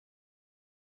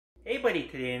Hey buddy,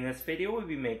 today in this video we'll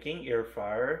be making air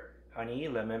fryer honey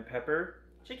lemon pepper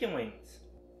chicken wings.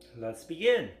 Let's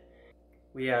begin.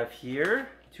 We have here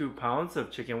 2 pounds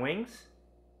of chicken wings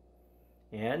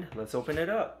and let's open it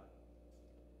up.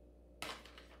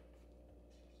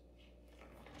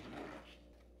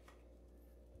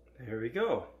 There we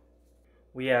go.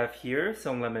 We have here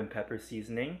some lemon pepper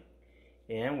seasoning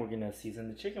and we're gonna season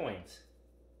the chicken wings.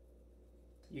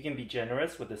 You can be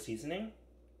generous with the seasoning.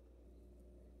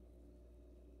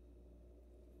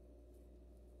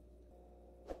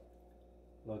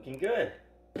 Looking good.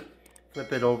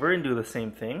 Flip it over and do the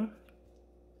same thing.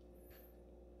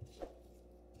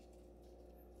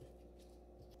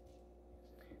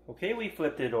 Okay, we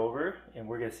flipped it over and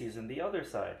we're going to season the other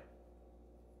side.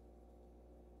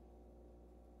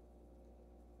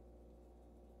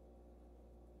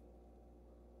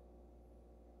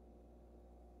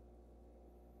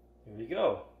 Here we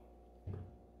go.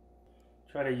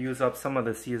 Try to use up some of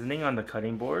the seasoning on the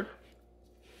cutting board.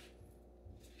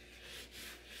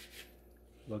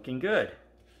 Looking good.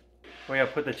 We're going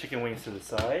to put the chicken wings to the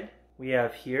side. We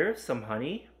have here some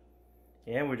honey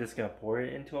and we're just going to pour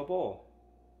it into a bowl.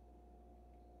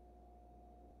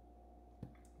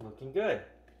 Looking good.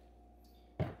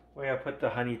 We're going to put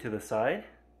the honey to the side.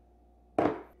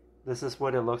 This is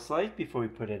what it looks like before we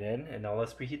put it in, and now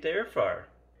let's preheat the air fryer.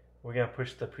 We're going to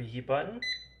push the preheat button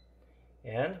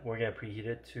and we're going to preheat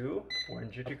it to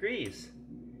 400 degrees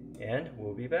and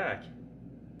we'll be back.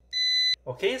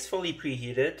 Okay, it's fully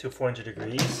preheated to 400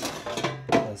 degrees.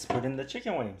 Let's put in the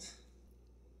chicken wings.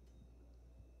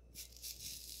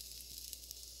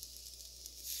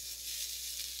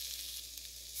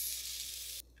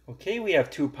 Okay, we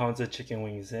have 2 pounds of chicken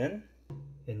wings in.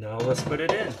 And now let's put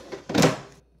it in.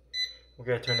 We're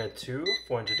going to turn it to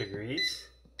 400 degrees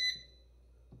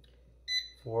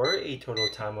for a total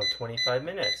time of 25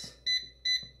 minutes.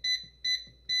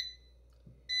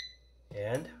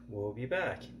 And we'll be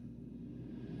back.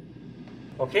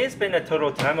 Okay, it's been a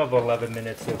total time of 11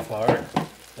 minutes so far.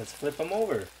 Let's flip them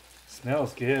over.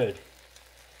 Smells good.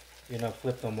 You're gonna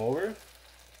flip them over.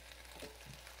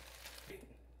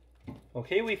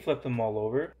 Okay, we flipped them all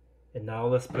over. And now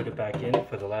let's put it back in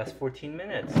for the last 14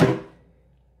 minutes.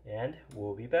 And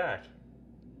we'll be back.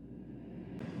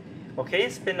 Okay,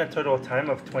 it's been a total time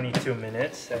of 22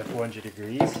 minutes at 400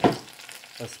 degrees.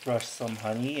 Let's brush some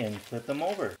honey and flip them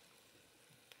over.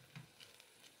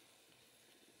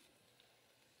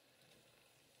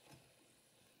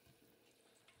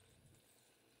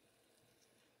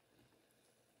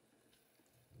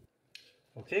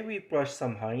 Okay, we brushed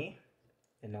some honey,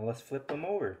 and now let's flip them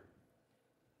over.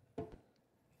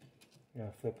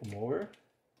 Now flip them over.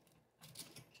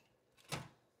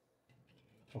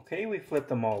 Okay, we flipped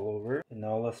them all over, and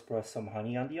now let's brush some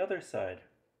honey on the other side.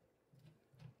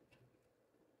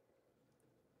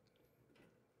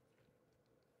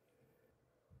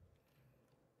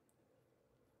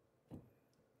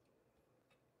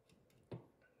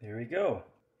 There we go.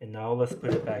 And now let's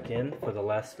put it back in for the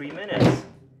last 3 minutes.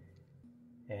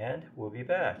 And we'll be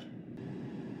back.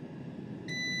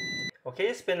 Okay,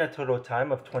 it's been a total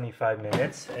time of 25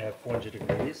 minutes at 400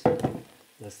 degrees.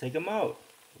 Let's take them out.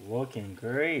 Looking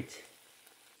great.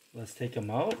 Let's take them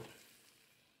out.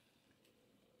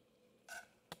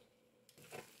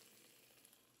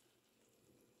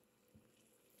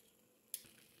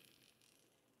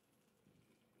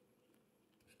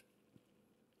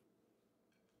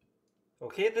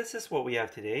 Okay, this is what we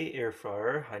have today. Air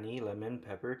fryer, honey, lemon,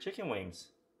 pepper, chicken wings.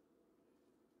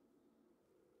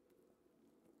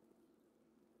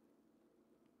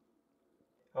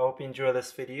 I hope you enjoy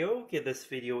this video. Give this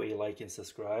video a like and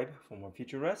subscribe for more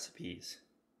future recipes.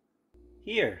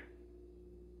 Here.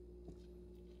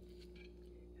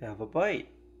 Have a bite.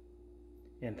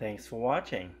 And thanks for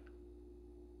watching.